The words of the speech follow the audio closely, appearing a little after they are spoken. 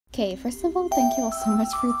Okay, first of all, thank you all so much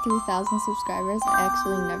for 3,000 subscribers. I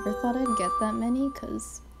actually never thought I'd get that many,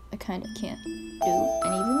 because I kind of can't do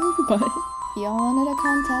anything, but y'all wanted a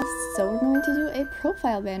contest, so we're going to do a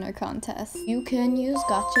profile banner contest. You can use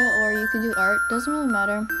gotcha or you could do art, doesn't really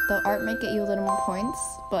matter. The art might get you a little more points,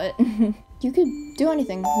 but you could do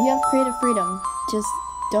anything. You have creative freedom. Just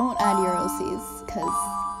don't add your OCs, because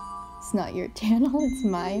it's not your channel, it's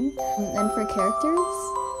mine. And for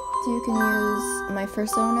characters, so you can use my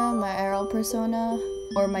Fursona, my IRL persona,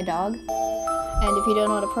 or my dog. And if you don't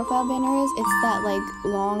know what a profile banner is, it's that like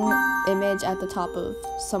long image at the top of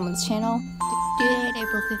someone's channel. Due date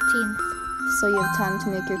April 15th. So you have time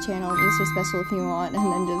to make your channel Easter special if you want, and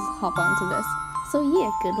then just hop onto this. So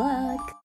yeah, good luck!